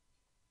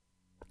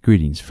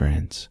Greetings,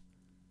 friends.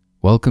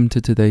 Welcome to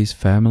today's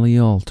Family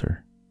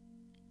Altar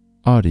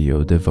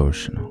audio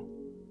devotional.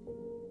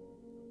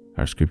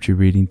 Our scripture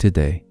reading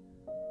today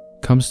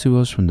comes to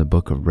us from the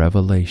book of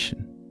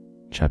Revelation,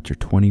 chapter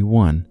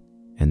 21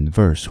 and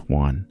verse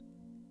 1.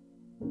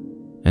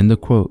 And the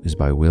quote is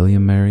by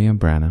William Marion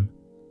Branham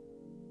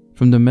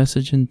from the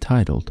message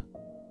entitled,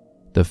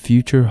 "The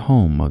Future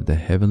Home of the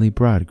Heavenly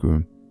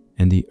Bridegroom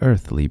and the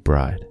Earthly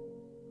Bride."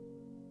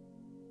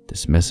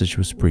 This message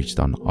was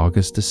preached on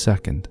August the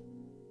 2nd,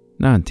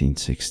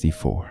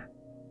 1964.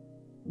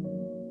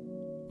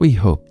 We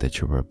hope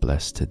that you were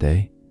blessed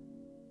today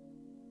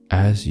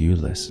as you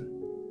listen.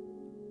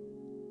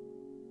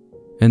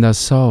 And I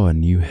saw a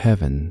new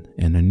heaven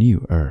and a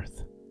new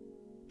earth,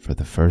 for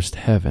the first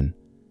heaven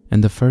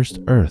and the first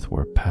earth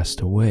were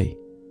passed away,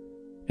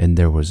 and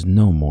there was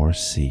no more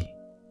sea.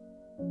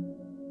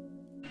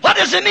 What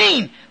does it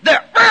mean?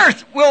 The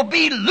earth will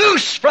be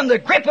loose from the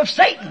grip of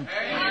Satan.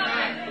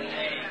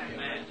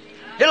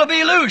 It'll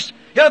be loose.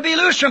 It'll be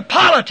loose from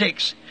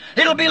politics.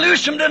 It'll be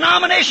loose from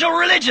denominational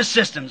religious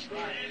systems.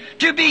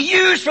 To be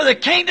used for the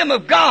kingdom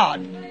of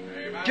God.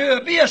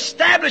 To be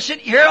established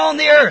here on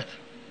the earth.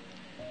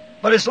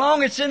 But as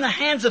long as it's in the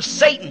hands of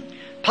Satan,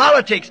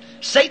 politics,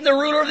 Satan the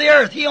ruler of the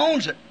earth, he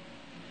owns it.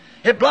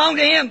 It belonged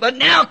to him, but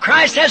now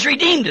Christ has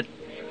redeemed it.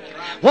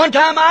 One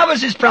time I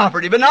was his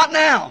property, but not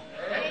now.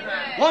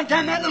 One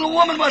time that little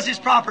woman was his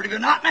property, but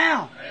not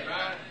now.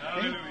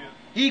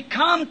 He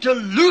come to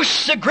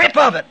loose the grip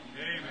of it.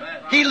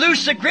 He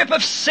loosed the grip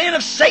of sin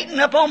of Satan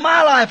upon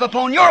my life,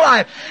 upon your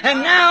life,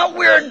 and now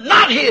we're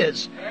not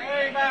his.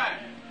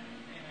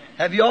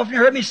 Have you often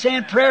heard me say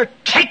in prayer,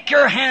 take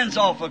your hands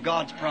off of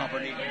God's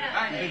property?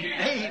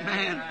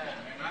 Amen.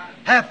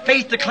 Have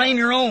faith to claim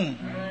your own.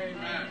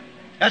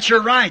 That's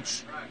your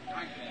rights.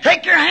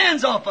 Take your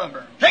hands off of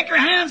her. Take your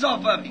hands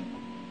off of him.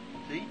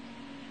 See?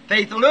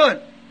 Faith will do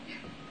it.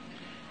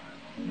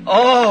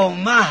 Oh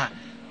my.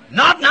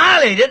 Not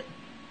annihilate it,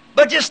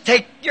 but just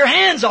take your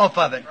hands off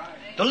of it.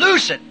 To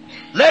loose it.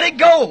 Let it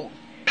go.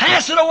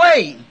 Pass it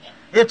away.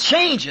 It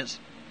changes.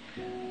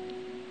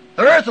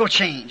 The earth will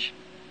change.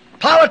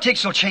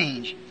 Politics will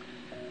change.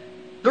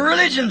 The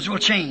religions will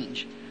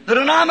change. The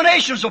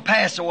denominations will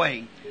pass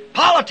away.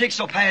 Politics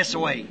will pass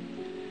away.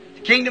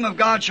 The kingdom of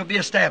God shall be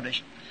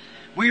established.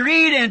 We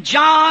read in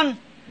John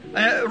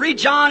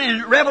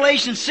in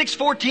Revelation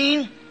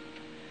 6:14.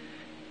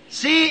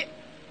 See,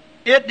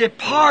 it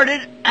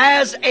departed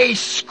as a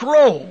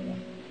scroll.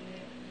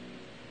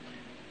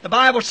 The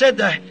Bible said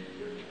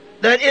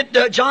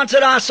John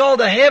said, I saw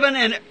the heaven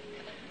and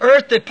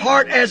earth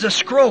depart as a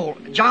scroll.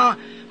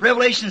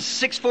 Revelation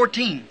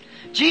 6:14.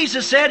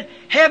 Jesus said,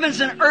 heavens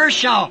and earth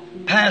shall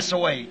pass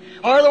away.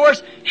 Or in other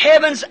words,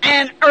 heavens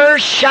and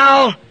earth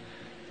shall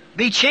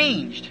be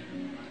changed.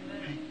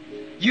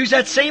 Use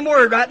that same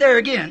word right there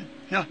again.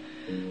 No,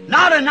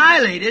 not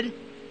annihilated,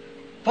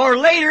 for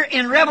later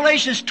in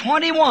Revelations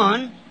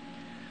 21,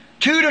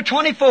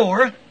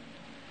 2-24,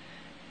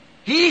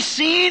 he's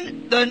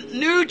seen the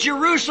new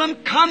Jerusalem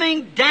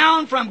coming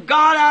down from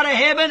God out of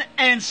heaven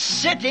and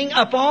sitting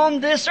upon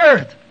this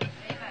earth.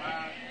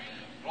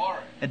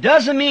 It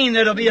doesn't mean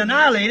that it'll be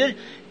annihilated.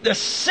 The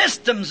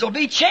systems will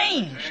be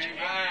changed.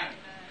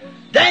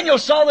 Daniel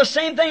saw the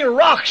same thing. A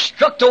rock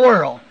struck the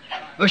world.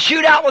 It was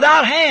shoot out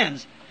without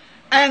hands.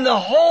 And the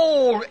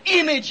whole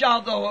image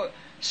of the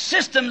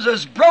systems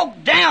was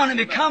broke down and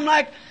become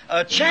like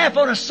a chaff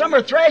on a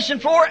summer threshing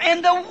floor,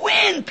 and the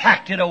wind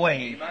packed it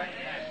away.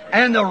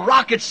 And the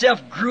rock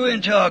itself grew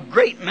into a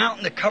great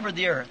mountain that covered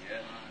the earth.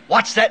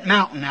 Watch that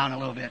mountain now in a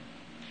little bit.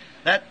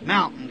 That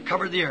mountain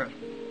covered the earth.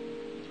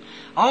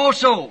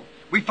 Also,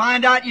 we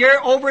find out here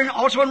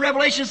also in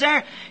Revelations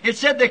there, it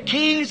said the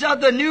kings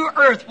of the new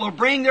earth will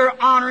bring their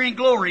honor and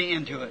glory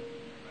into it.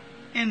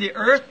 And the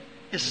earth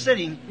is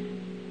sitting,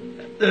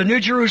 the New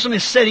Jerusalem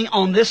is sitting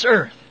on this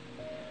earth.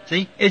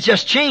 See? It's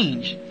just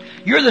changed.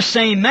 You're the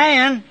same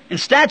man in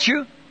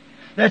stature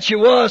that you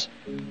was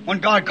when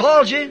God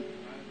called you.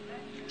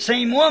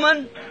 Same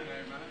woman.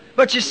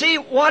 But you see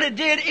what it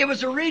did, it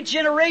was a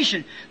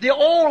regeneration. The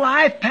old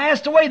life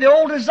passed away. The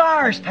old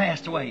desires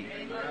passed away.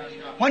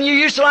 When you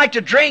used to like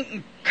to drink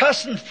and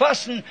cuss and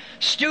fuss and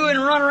stew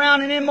and run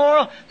around and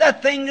immoral,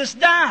 that thing just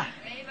died.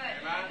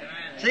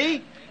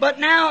 See? But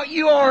now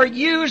you are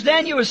used,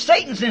 and you as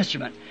Satan's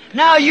instrument.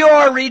 Now you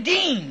are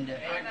redeemed.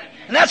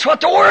 And that's what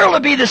the world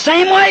will be, the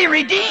same way,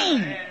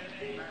 redeemed.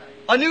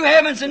 A new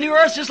heavens and new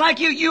earth just like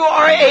you. You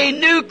are a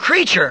new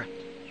creature.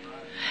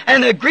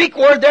 And the Greek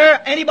word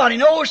there, anybody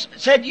knows,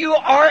 said you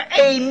are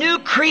a new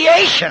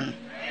creation.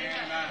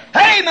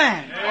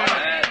 Amen.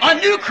 A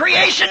new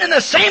creation in the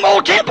same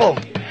old temple.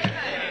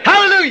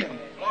 Hallelujah.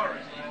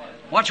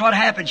 Watch what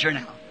happens here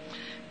now.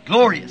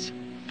 Glorious.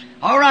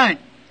 All right.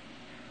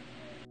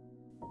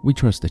 We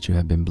trust that you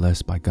have been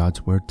blessed by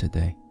God's Word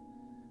today.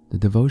 The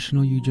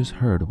devotional you just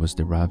heard was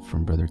derived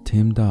from Brother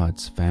Tim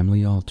Dodd's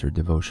Family Altar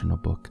devotional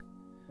book.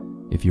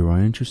 If you are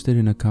interested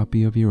in a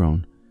copy of your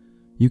own,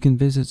 you can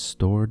visit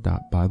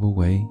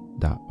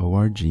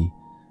store.bibleway.org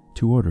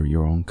to order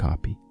your own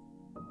copy.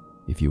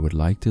 If you would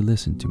like to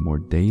listen to more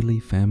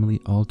daily Family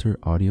Altar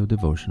audio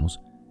devotionals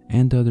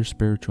and other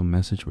spiritual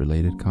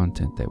message-related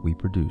content that we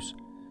produce,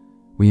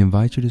 we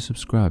invite you to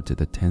subscribe to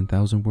the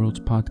 10,000 Worlds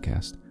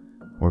podcast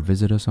or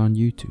visit us on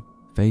YouTube,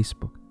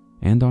 Facebook,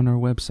 and on our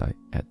website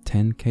at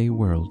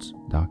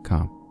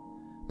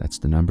 10kworlds.com. That's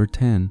the number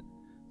 10,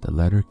 the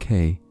letter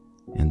K,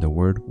 and the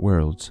word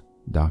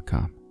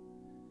worlds.com.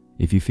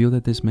 If you feel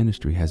that this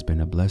ministry has been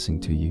a blessing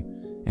to you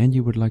and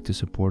you would like to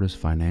support us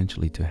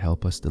financially to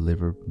help us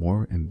deliver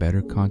more and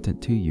better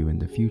content to you in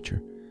the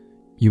future,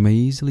 you may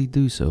easily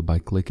do so by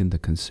clicking the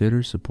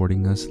Consider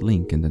Supporting Us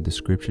link in the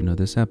description of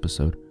this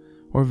episode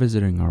or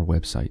visiting our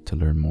website to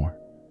learn more.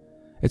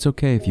 It's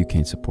okay if you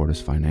can't support us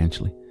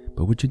financially,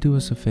 but would you do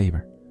us a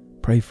favor?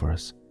 Pray for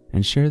us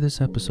and share this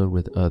episode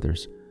with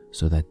others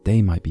so that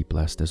they might be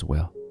blessed as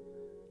well.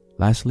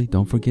 Lastly,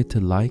 don't forget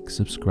to like,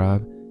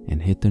 subscribe, and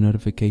hit the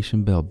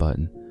notification bell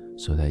button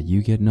so that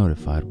you get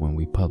notified when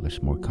we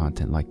publish more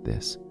content like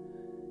this.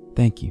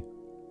 Thank you,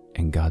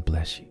 and God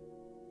bless you.